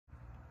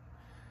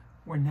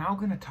We're now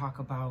going to talk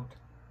about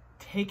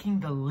taking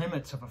the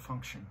limits of a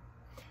function.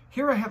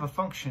 Here I have a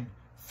function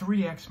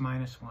 3x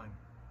minus 1,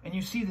 and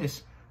you see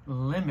this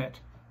limit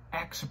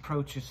x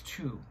approaches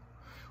 2.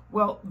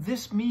 Well,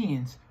 this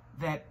means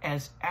that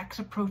as x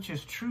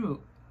approaches 2,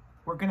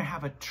 we're going to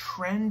have a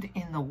trend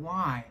in the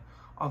y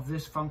of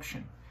this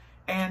function.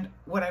 And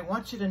what I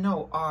want you to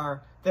know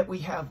are that we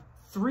have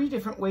 3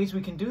 different ways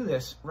we can do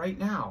this right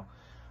now.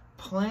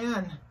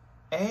 Plan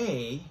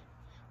A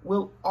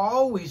will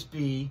always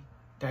be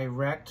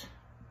direct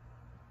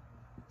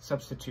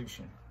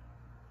substitution.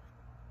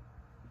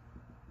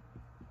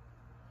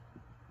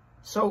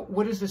 So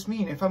what does this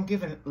mean? If I'm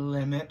given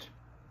limit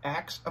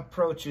x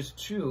approaches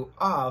 2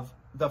 of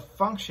the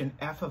function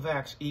f of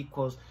x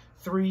equals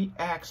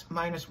 3x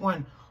minus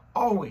 1,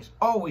 always,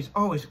 always,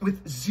 always,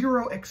 with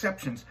 0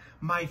 exceptions,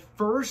 my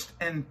first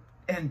and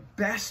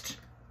best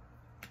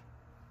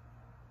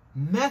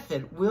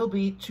method will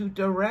be to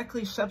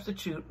directly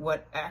substitute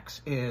what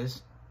x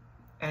is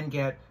and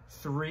get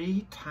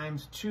 3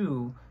 times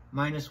 2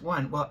 minus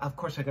 1. Well, of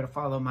course, I got to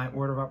follow my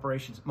order of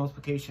operations,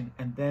 multiplication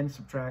and then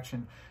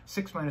subtraction.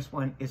 6 minus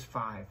 1 is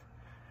 5.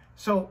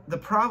 So the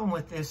problem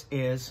with this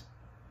is,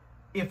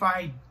 if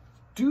I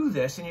do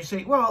this and you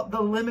say, well,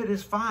 the limit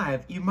is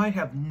 5, you might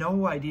have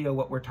no idea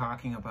what we're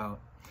talking about.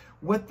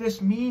 What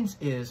this means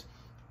is,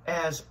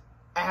 as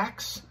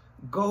x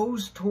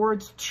goes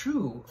towards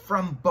 2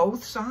 from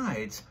both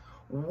sides,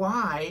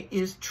 y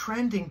is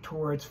trending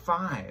towards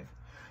 5.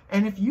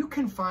 And if you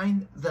can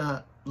find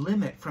the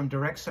limit from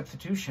direct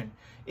substitution,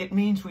 it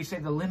means we say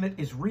the limit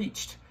is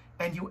reached,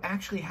 and you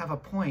actually have a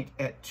point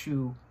at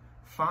 2,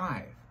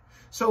 5.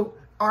 So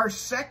our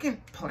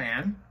second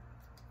plan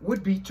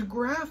would be to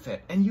graph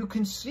it. And you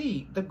can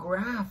see the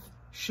graph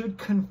should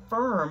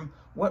confirm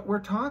what we're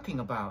talking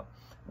about.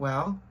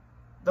 Well,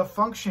 the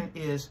function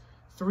is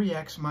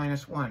 3x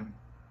minus 1.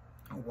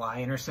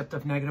 Y-intercept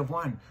of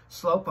 -1,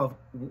 slope of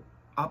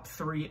up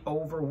 3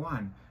 over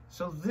 1.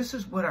 So this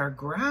is what our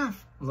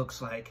graph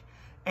looks like.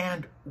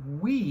 And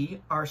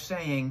we are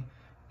saying,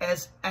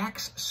 as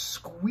x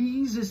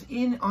squeezes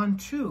in on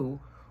 2,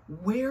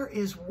 where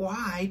is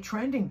y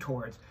trending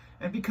towards?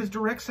 And because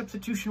direct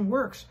substitution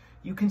works,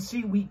 you can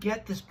see we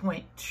get this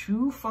point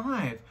 2,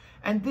 5.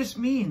 And this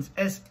means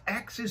as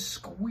x is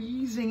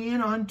squeezing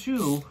in on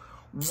 2,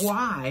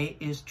 y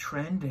is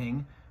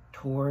trending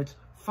towards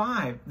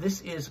 5.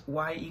 This is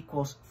y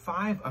equals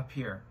 5 up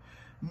here.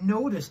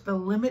 Notice the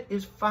limit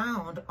is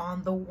found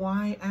on the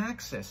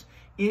y-axis.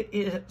 It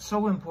is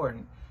so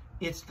important.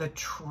 It's the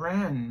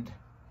trend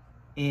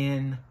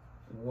in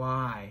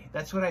y.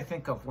 That's what I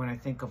think of when I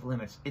think of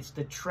limits. It's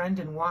the trend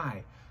in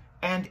y.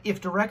 And if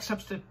direct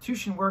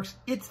substitution works,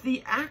 it's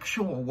the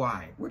actual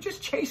y. We're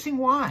just chasing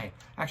y.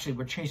 Actually,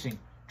 we're chasing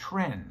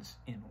trends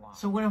in y.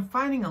 So when I'm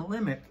finding a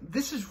limit,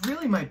 this is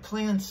really my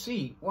plan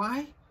C.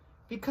 Why?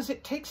 Because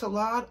it takes a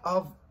lot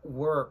of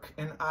work,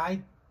 and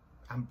I'm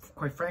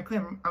quite frankly,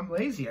 I'm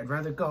lazy. I'd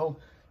rather go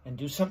and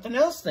do something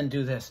else than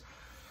do this.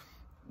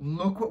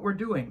 Look what we're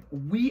doing.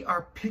 We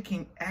are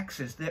picking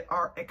x's that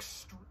are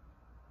extreme.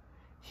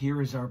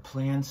 Here is our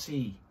plan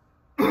C.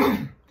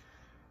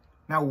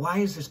 Now, why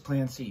is this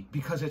plan C?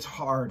 Because it's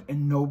hard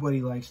and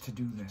nobody likes to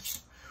do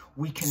this.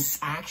 We can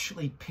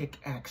actually pick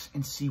x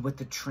and see what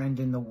the trend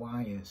in the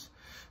y is.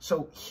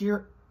 So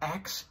here,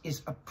 x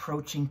is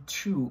approaching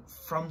 2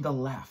 from the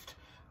left.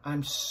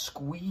 I'm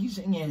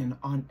squeezing in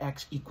on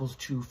x equals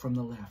 2 from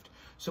the left.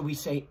 So we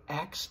say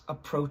x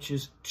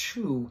approaches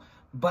 2,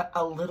 but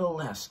a little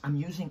less. I'm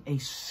using a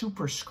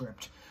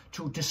superscript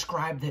to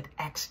describe that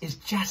x is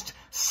just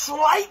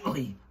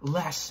slightly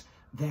less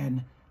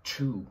than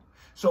 2.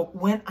 So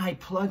when I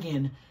plug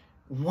in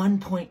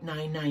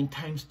 1.99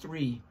 times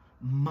 3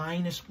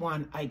 minus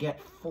 1, I get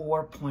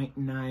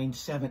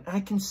 4.97. I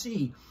can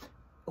see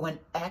when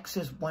x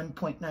is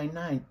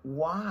 1.99,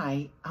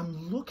 y,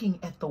 I'm looking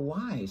at the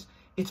y's.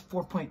 It's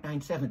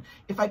 4.97.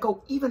 If I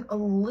go even a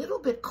little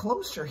bit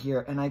closer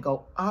here and I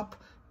go up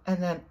and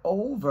then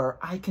over,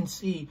 I can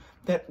see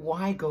that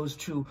y goes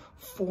to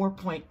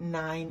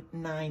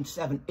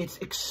 4.997. It's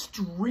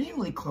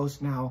extremely close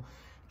now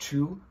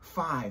to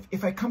 5.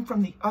 If I come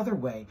from the other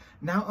way,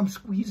 now I'm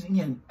squeezing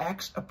in.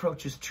 X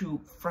approaches 2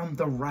 from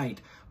the right.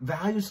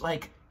 Values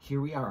like, here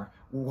we are,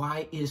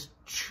 y is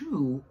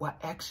 2, while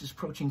x is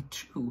approaching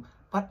 2,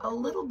 but a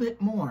little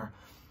bit more.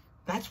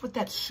 That's what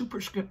that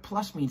superscript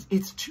plus means.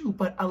 It's 2,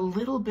 but a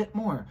little bit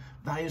more.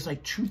 Values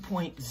like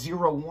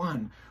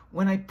 2.01.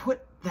 When I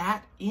put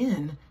that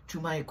in to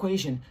my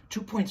equation,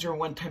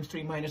 2.01 times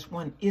 3 minus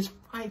 1 is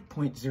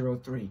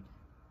 5.03.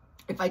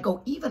 If I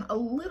go even a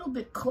little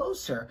bit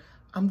closer,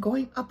 I'm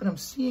going up and I'm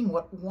seeing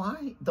what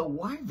the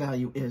y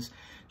value is.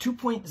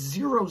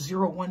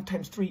 2.001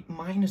 times 3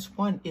 minus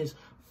 1 is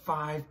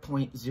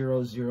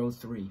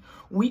 5.003.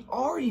 We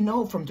already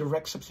know from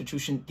direct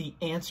substitution the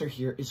answer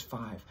here is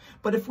 5.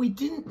 But if we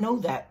didn't know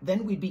that,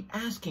 then we'd be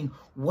asking,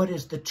 what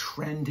is the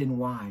trend in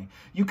y?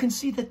 You can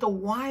see that the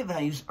y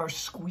values are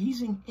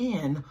squeezing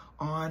in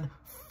on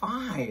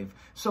 5.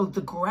 So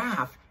the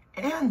graph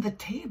and the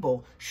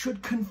table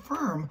should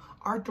confirm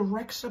our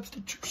direct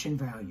substitution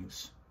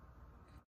values.